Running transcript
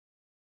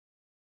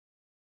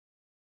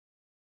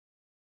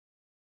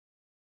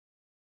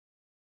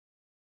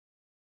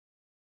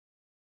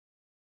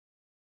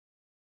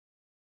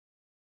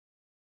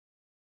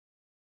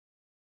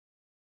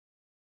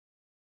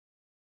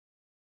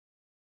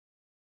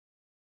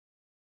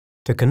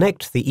To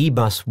connect the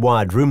eBus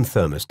wired room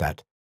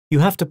thermostat, you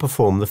have to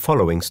perform the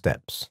following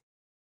steps.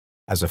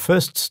 As a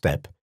first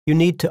step, you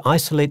need to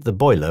isolate the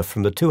boiler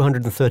from the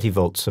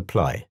 230-volt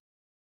supply.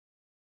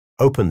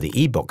 Open the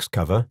e-box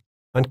cover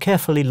and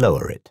carefully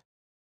lower it.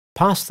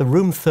 Pass the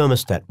room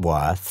thermostat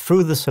wire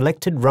through the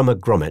selected rummer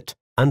grommet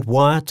and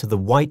wire to the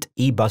white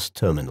eBus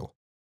terminal.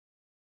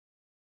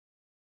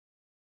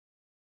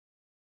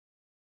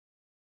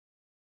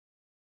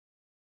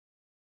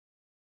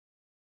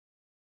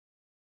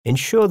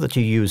 Ensure that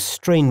you use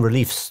strain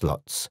relief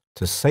slots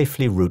to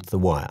safely route the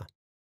wire.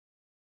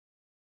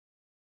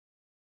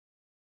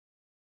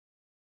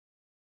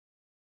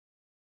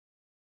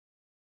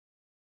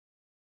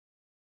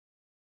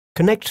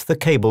 Connect the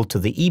cable to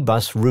the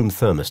eBus room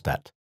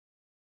thermostat.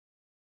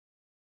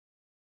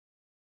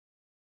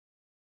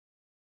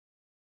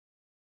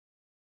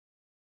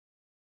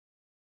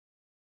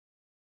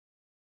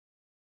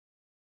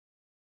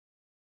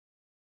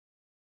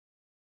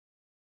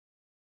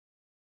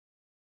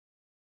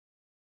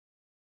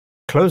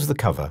 Close the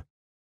cover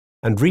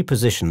and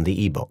reposition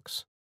the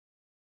e-box.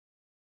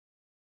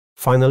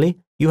 Finally,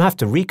 you have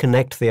to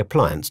reconnect the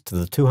appliance to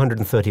the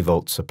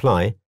 230-volt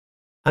supply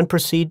and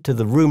proceed to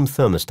the room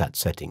thermostat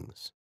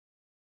settings.